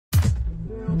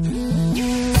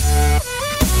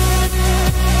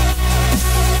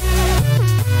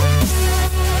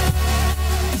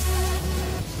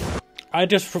I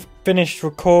just finished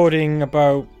recording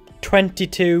about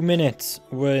 22 minutes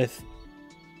worth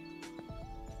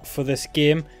for this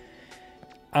game,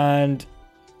 and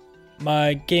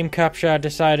my game capture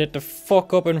decided to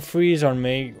fuck up and freeze on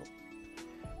me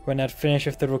when I'd finished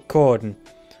with the recording,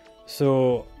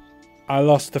 so I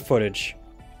lost the footage.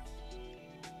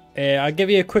 I'll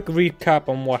give you a quick recap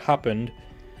on what happened.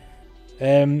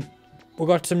 We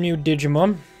got some new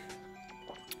Digimon.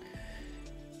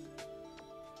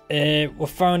 We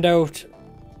found out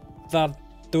that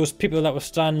those people that were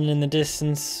standing in the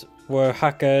distance were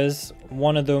hackers.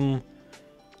 One of them,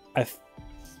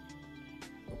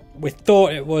 we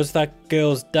thought it was that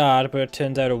girl's dad, but it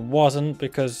turns out it wasn't,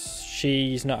 because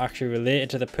she's not actually related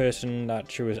to the person that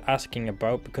she was asking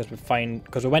about, because we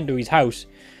went to his house,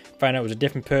 found out it was a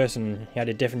different person, he had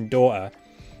a different daughter.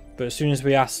 But as soon as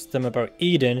we asked them about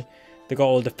Eden, they got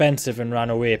all defensive and ran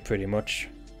away pretty much.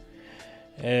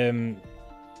 And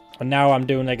now I'm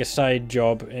doing like a side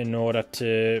job in order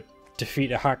to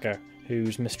defeat a hacker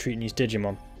who's mistreating his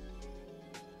Digimon.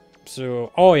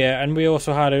 So, oh yeah, and we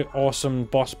also had an awesome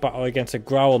boss battle against a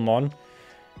Growlmon,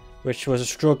 which was a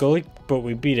struggle, but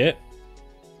we beat it.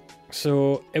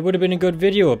 So it would have been a good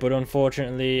video, but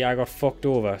unfortunately I got fucked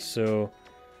over. So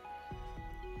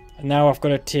now I've got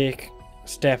to take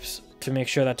steps to make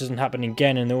sure that doesn't happen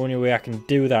again, and the only way I can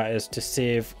do that is to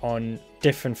save on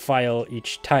different file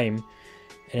each time.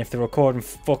 And if the recording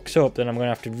fucks up, then I'm going to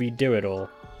have to redo it all.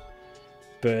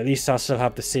 But at least I'll still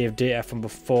have the saved data from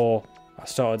before I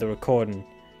started the recording,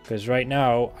 because right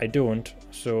now I don't.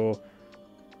 So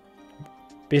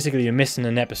basically you're missing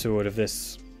an episode of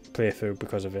this playthrough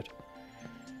because of it.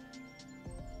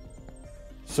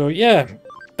 So yeah,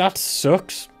 that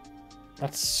sucks.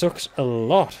 That sucks a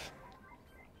lot.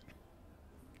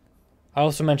 I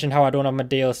also mentioned how I don't have my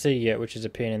DLC yet, which is a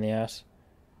pain in the ass.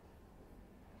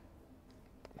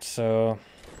 So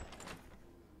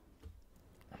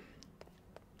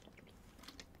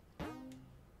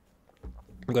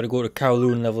I've got to go to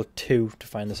Kowloon level 2 to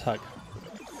find this hacker.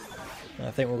 And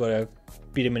I think we're going to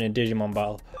beat him in a Digimon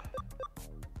battle.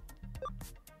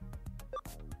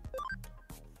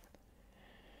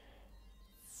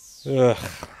 Ugh.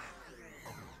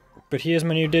 But here's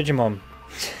my new Digimon.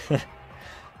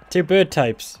 2 bird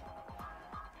types.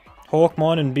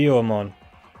 Hawkmon and Biomon.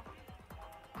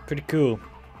 Pretty cool.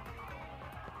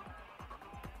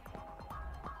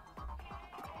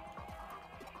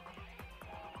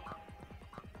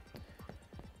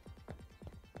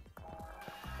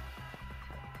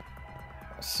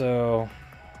 So,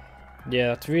 yeah,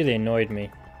 that's really annoyed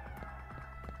me.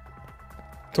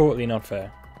 Totally not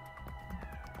fair.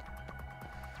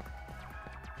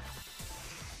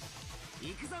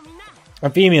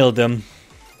 I've emailed them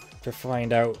to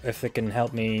find out if they can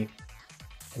help me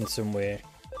in some way.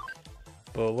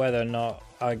 But whether or not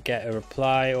I get a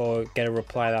reply or get a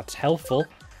reply that's helpful,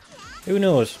 who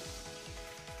knows?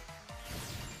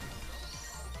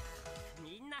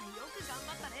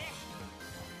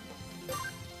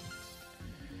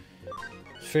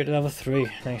 Straight to level 3,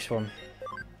 nice one.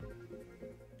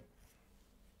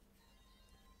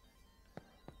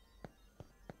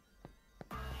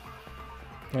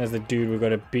 There's the dude we got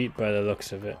to beat by the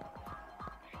looks of it.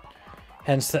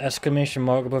 Hence the exclamation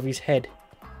mark above his head.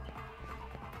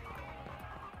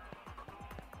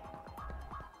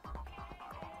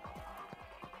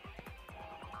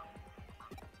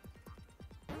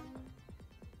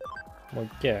 Well,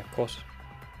 yeah, of course.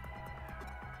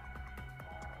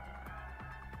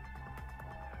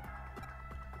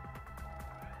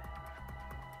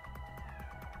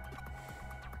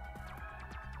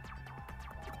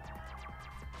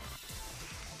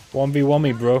 One v one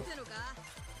me, bro.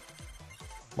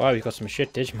 Wow, you got some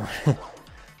shit Digimon.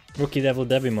 Rookie level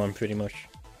Devimon, pretty much.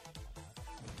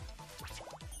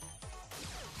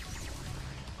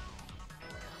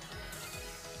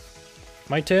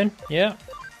 My turn? Yeah.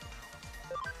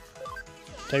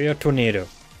 Terrio Tornado.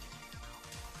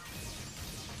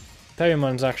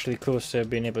 Terrimon's actually close to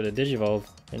being able to Digivolve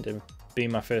into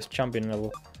being my first champion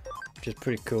level, which is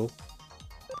pretty cool.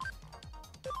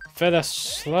 Feather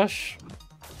Slash.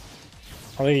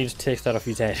 I think he just takes that off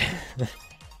his head.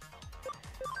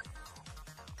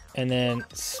 And then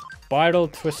Spiral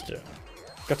Twister.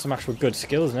 Got some actual good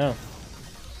skills now.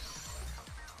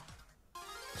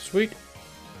 Sweet.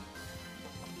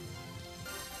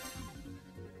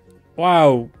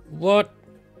 Wow, what?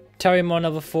 Terriermon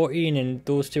level 14 and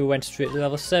those two went straight to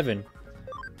level 7.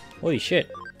 Holy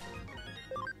shit.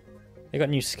 They got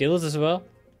new skills as well.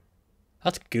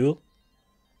 That's cool.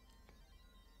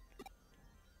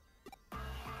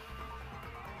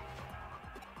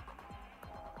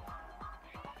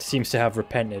 Seems to have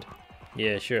repented.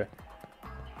 Yeah, sure.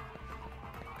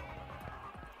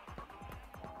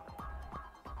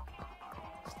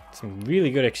 Some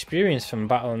really good experience from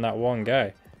battling that one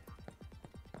guy.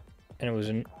 And it was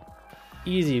an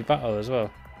easy battle as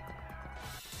well.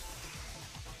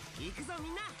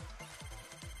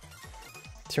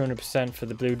 200% for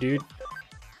the blue dude.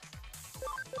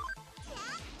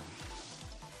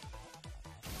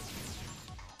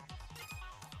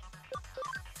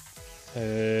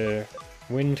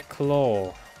 Wind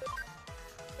Claw.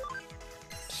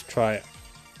 Let's try it.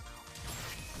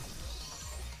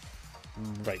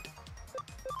 Right.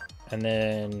 And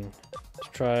then let's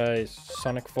try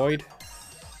Sonic Void.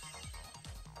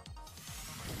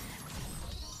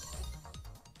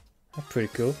 That's pretty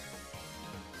cool.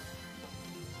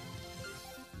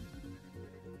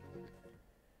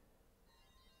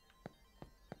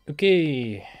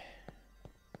 Okay.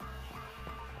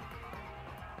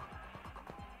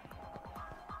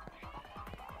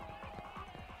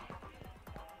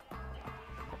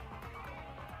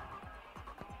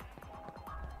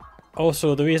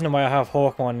 Also, the reason why I have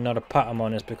Hawkmon and not a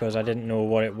Patamon is because I didn't know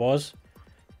what it was.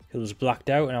 It was blacked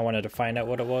out and I wanted to find out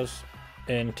what it was.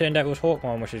 And it turned out it was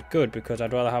Hawkmon, which is good because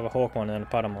I'd rather have a Hawkmon than a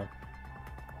Patamon.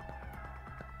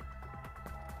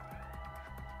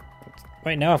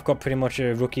 Right now I've got pretty much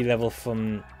a rookie level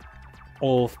from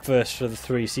all first of the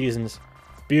 3 seasons.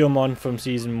 Biomon from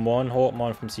season 1,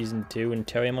 Hawkmon from season 2, and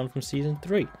Terriermon from season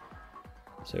 3.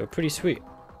 So pretty sweet.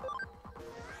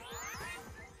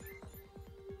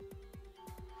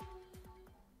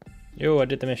 Yo, I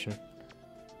did the mission.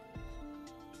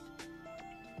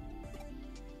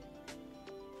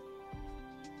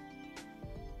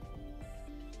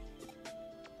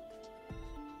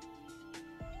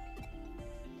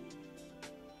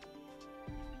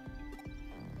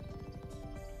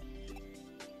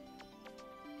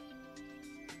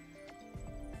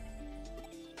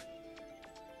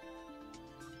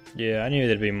 Yeah, I knew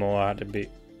there'd be more I had to beat.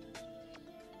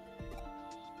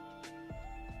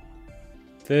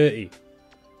 30.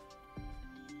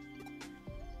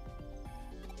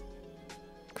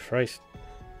 Christ.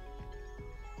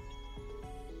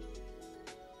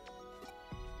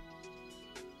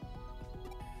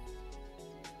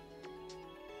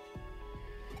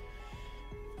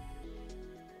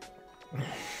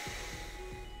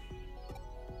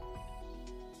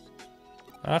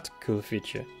 That's a cool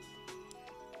feature.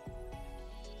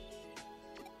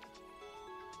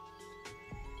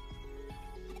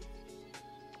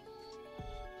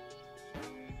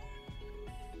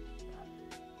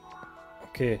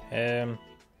 Okay,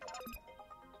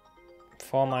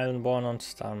 Farm Island Born on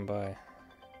standby.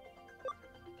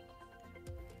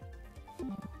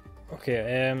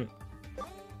 Okay,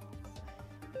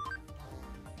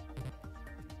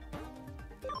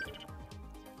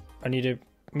 I need to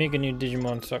make a new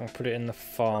Digimon so I can put it in the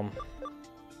farm.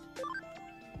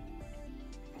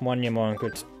 One Digimon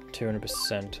gets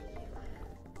 200%.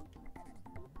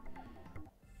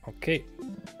 Okay,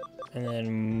 and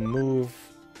then move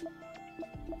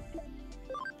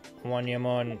one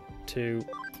Digimon to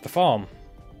the farm.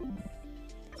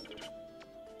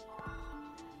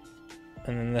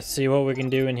 And then let's see what we can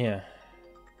do in here.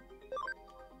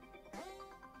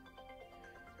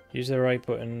 Use the right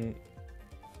button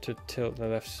to tilt the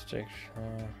left stick.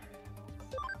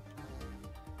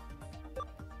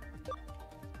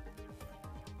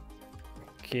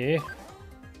 Okay.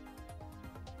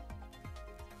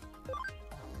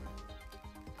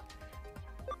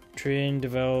 Train,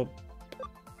 develop,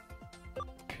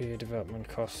 pay development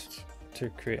costs to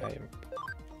create item.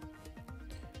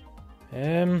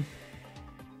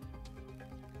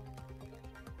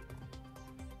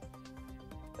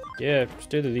 Yeah, let's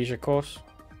do the leisure course.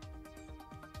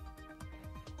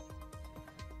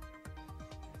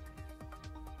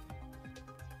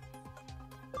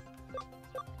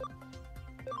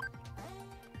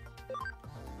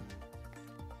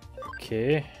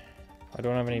 Okay, I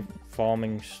don't have any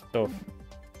farming stuff.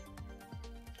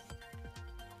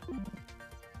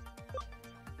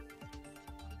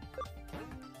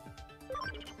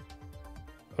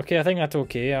 Okay, I think that's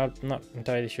okay. I'm not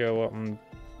entirely sure what I'm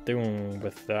doing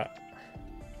with that.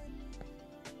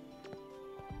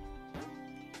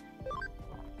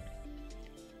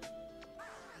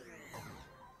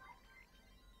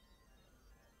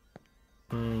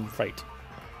 Right.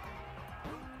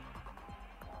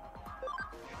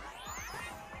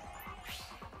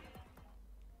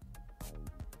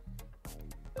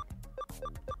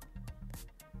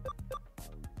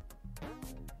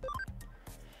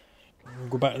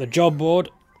 Go back to the job board.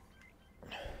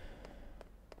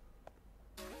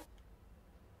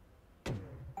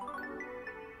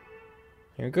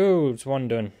 Here we go, it's one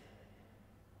done.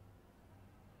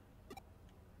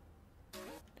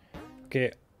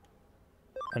 Okay,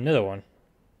 another one.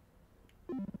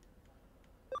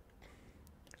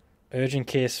 Urgent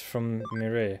case from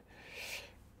Mireille.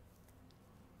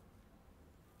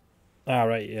 Ah,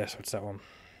 right, yes, what's that one?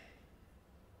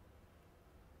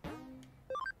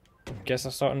 Guess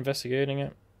I'll start investigating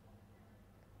it.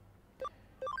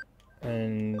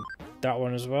 And that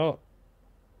one as well.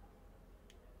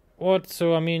 What?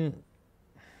 So, I mean...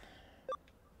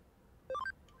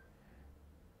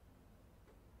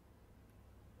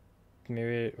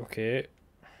 Maybe, okay.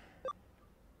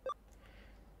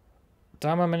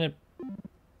 Damn, I'm in a...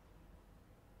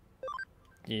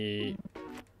 Yeah.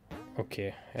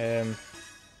 Okay,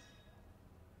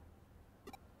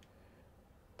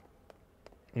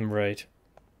 right.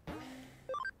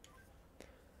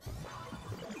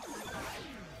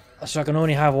 So I can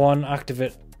only have one active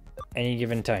at any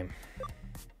given time.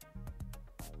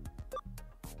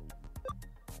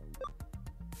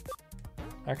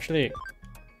 Actually,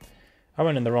 I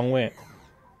went in the wrong way.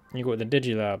 You go to the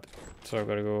Digilab, so I've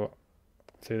got to go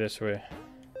through this way.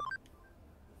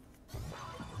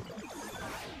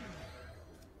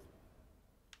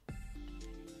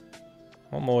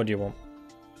 What more do you want?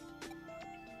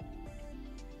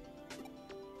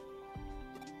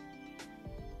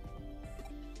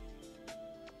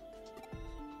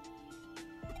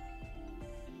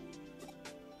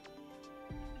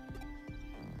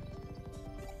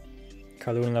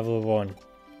 Kaloon level 1.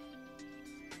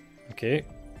 Okay.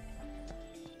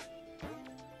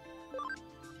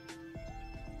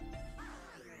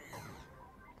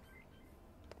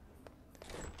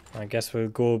 I guess we'll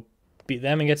go beat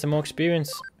them and get some more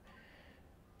experience.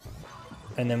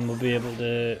 And then we'll be able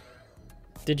to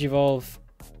Digivolve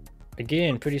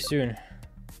again pretty soon.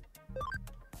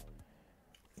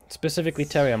 Specifically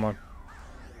Terriermon.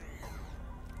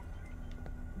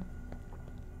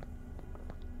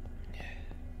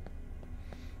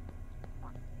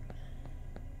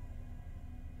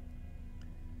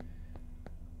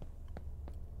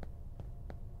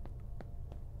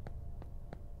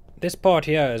 This part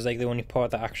here is like the only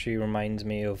part that actually reminds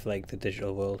me of like the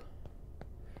digital world.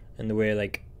 And the way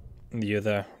like the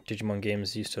other Digimon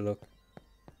games used to look.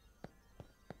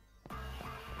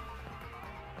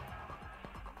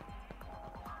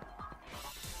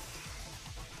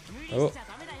 Oh.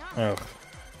 Oh.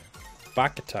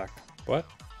 Back attack. What?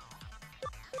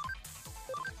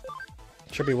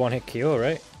 Should be one hit KO,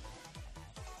 right?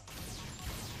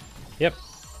 Yep.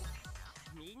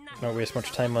 Not waste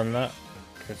much time on that.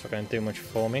 It's not going to do much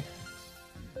for me.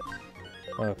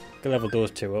 Well, I leveled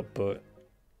those two up, but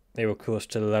they were close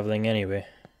to the leveling anyway.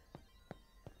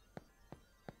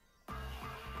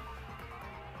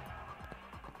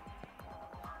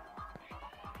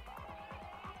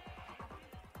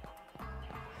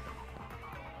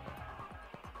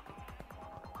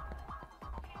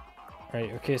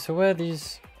 Right, okay, so where are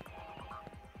these?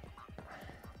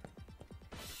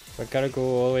 I gotta go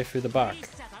all the way through the back.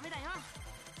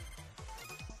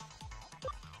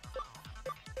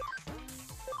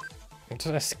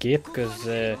 Just escape because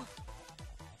it's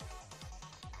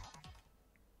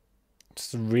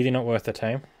really not worth the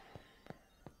time.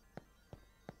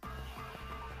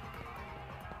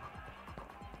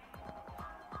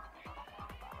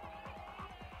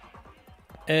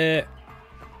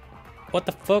 What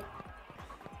the fuck?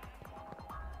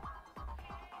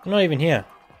 I'm not even here.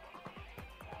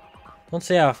 Don't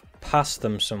say I've passed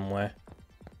them somewhere.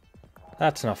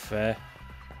 That's not fair.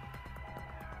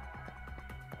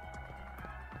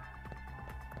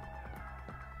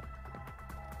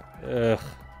 Ugh.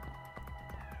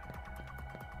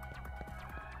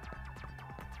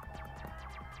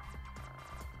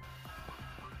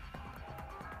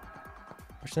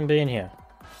 Where's them being here?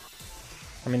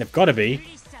 I mean, they've got to be.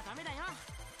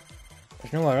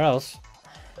 There's nowhere else.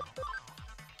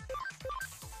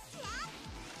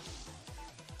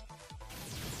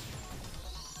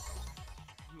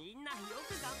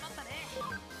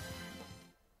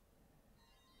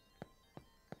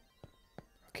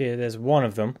 Okay, there's one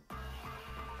of them.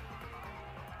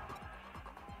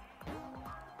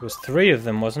 There was 3 of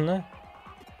them, wasn't there?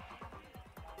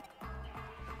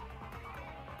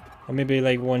 Or maybe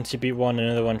like once you beat one,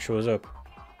 another one shows up.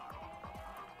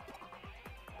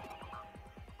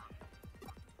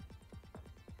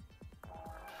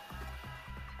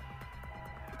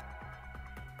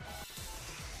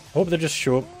 I hope they just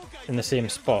show up in the same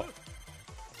spot.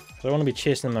 I don't want to be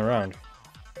chasing them around.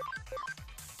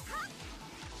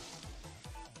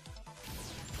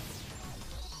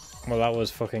 Well, that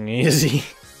was fucking easy.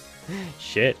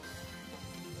 Shit.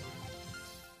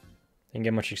 I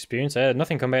Didn't get much experience there.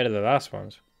 Nothing compared to the last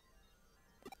ones.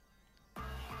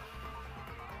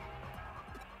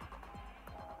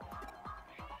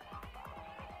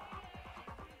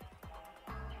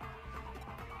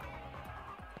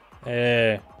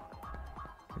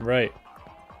 Right.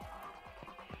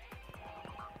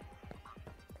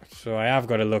 So I have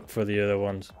got to look for the other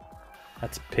ones.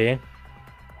 That's a pain.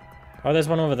 Oh, there's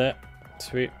one over there.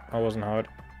 Sweet. That wasn't hard.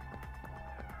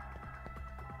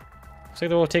 Looks like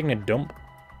they're all taking a dump.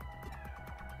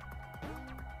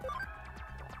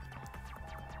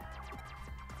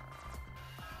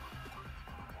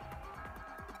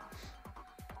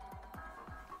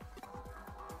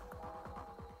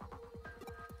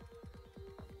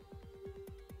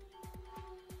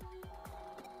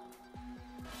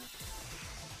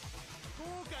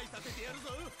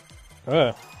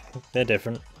 Oh, they're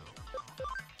different.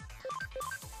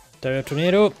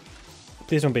 Tornado.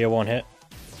 Please don't be a one hit.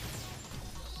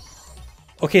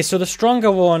 Okay, so the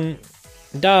stronger one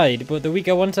died, but the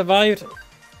weaker one survived?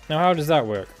 Now how does that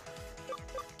work?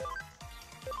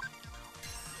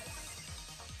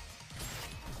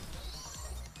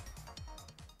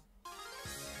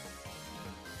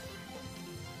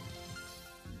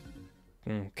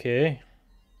 Okay.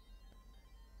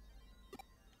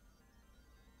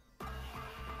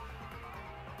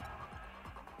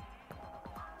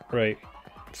 Right,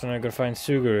 so now I gotta find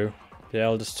Suguru, the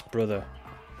eldest brother.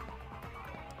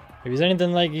 If he's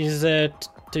anything like his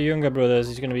two younger brothers,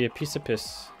 he's gonna be a piece of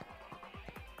piss.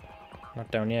 Not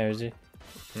down here, is he?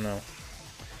 No.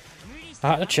 I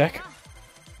had to check.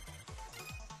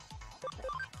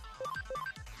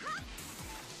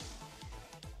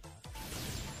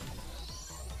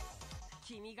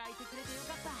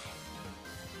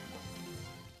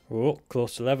 Oh,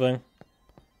 close to leveling.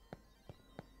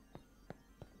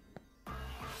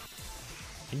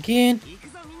 Again.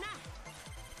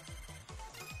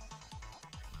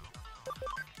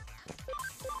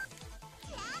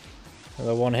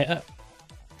 Another one hitter.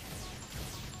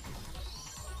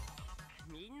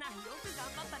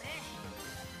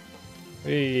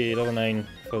 Hey, level 9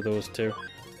 for those two.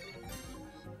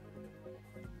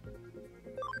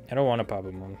 I don't want a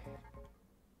Pabamon.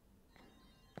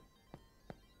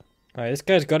 Alright, this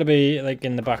guy's gotta be like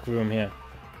in the back room here.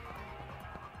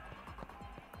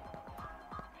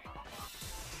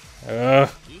 Ugh.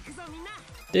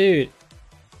 Dude,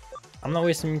 I'm not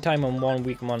wasting time on one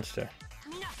weak monster.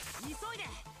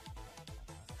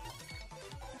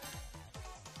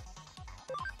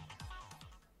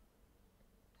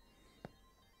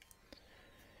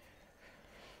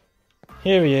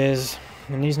 Here he is,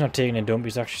 and he's not taking a dump,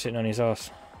 he's actually sitting on his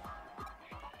ass.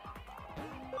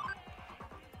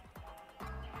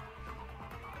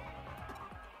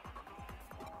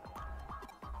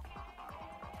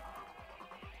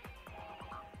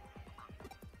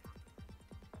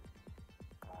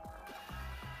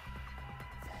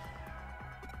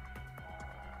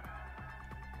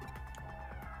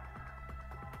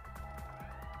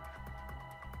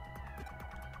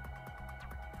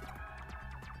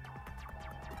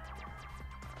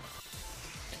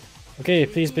 Okay,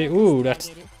 please be. Ooh, that's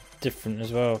different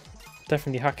as well.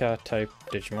 Definitely hacker type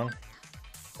Digimon.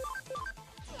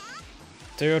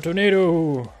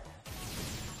 Tornado!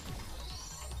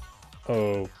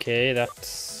 Okay,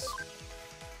 that's.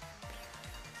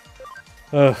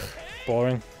 Ugh,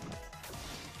 boring.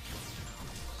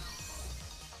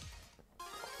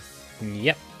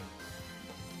 Yep.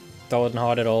 That wasn't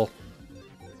hard at all.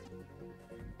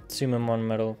 Sumamon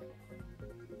medal.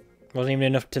 Wasn't even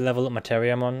enough to level up my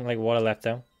Terriermon, like what I left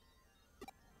out.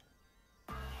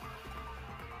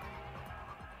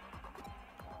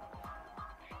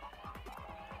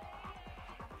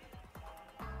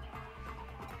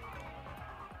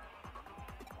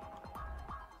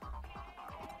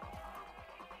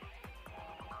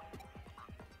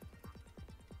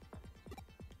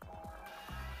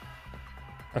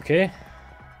 Okay.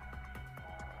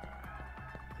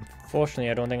 Unfortunately,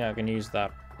 I don't think I can use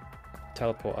that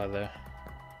teleporter there.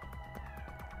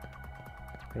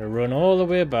 Gonna run all the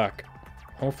way back.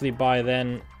 Hopefully by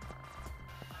then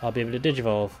I'll be able to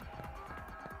digivolve.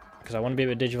 Because I want to be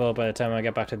able to digivolve by the time I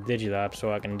get back to the Digilab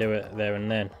so I can do it there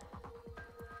and then.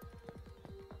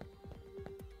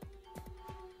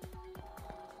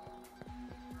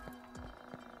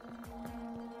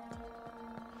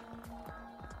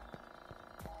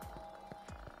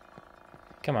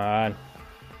 Come on.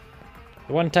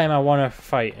 The one time I want to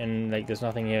fight and like there's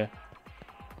nothing here.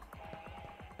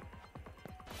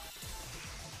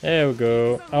 There we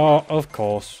go. Oh, of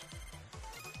course.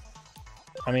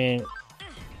 I mean,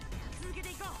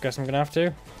 guess I'm gonna have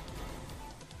to.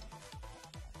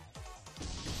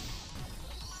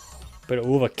 Bit of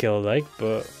overkill, like,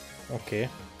 but okay.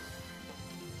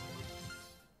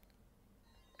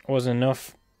 Wasn't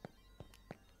enough.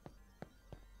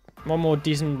 One more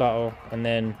decent battle, and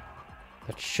then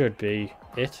that should be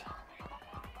it.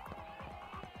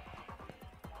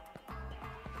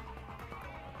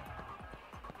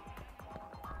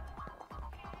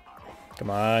 Come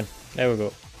on. There we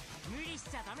go.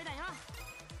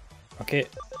 Okay.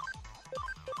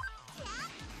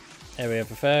 There we have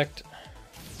effect.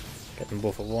 Get them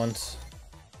both at once.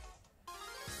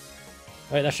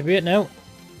 Right, that should be it now.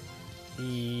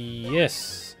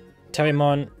 Yes.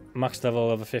 Terriermon, max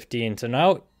level over 15. So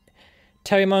now,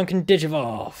 Terriermon can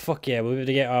Digivolve. Oh, fuck yeah, we'll be able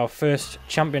to get our first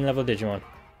champion level Digimon.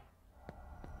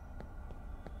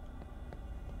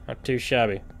 Not too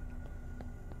shabby.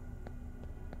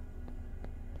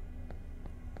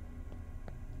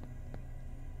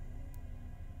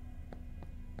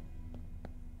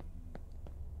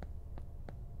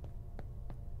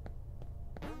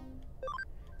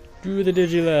 Do the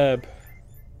Digilab.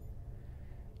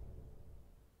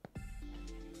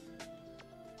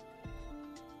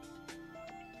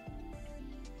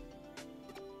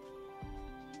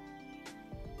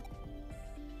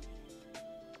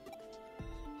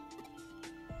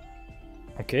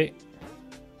 Okay.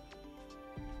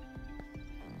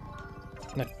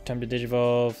 Now time to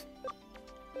Digivolve.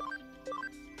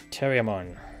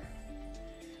 Terriermon.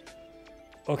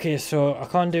 Okay, so I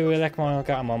can't do Electromon or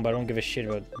Gatomon, but I don't give a shit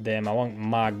about them. I want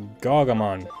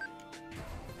Magagamon.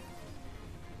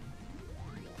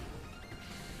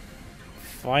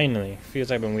 Finally. Feels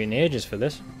like I've been waiting ages for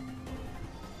this.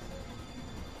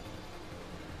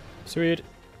 Sweet.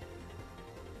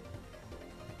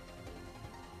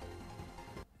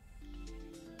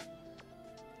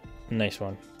 Nice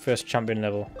one. First champion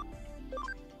level.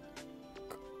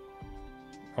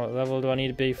 What level do I need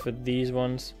to be for these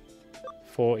ones?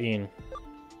 14.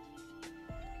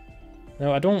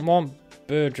 No, I don't want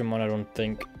Birdramon, I don't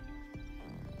think.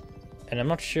 And I'm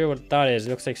not sure what that is. It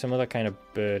looks like some other kind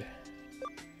of bird.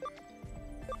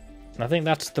 And I think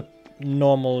that's the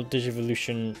normal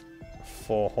Digivolution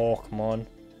for Hawkmon.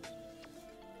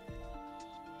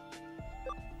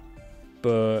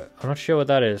 But I'm not sure what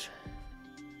that is.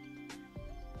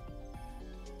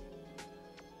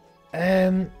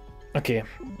 Okay.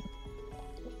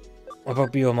 What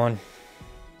about Biomon?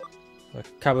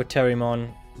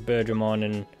 Kabuterimon, Birdramon,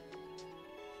 and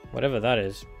whatever that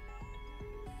is.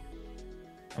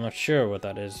 I'm not sure what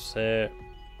that is. Right,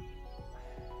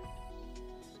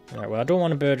 well, I don't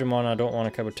want a Birdramon, I don't want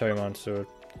a Kabuterimon, so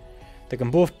they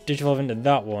can both Digivolve into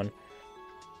that one.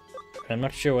 I'm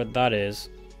not sure what that is.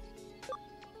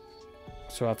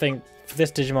 So I think for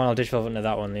this Digimon, I'll Digivolve into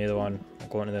that one, the other one, I'll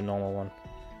go into the normal one.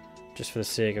 Just for the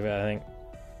sake of it, I think.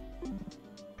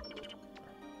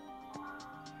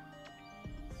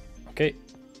 Okay.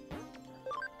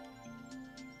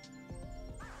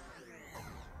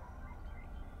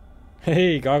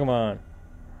 Hey, Gargamon.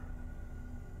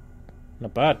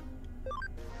 Not bad.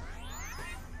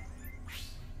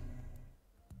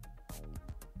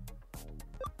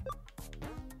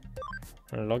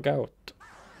 Log out.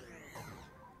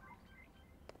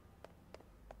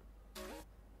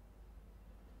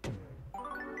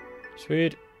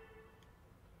 Sweet.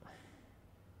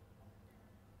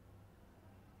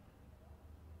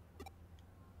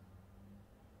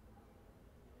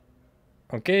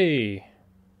 Okay,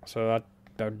 so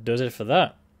that does it for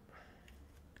that.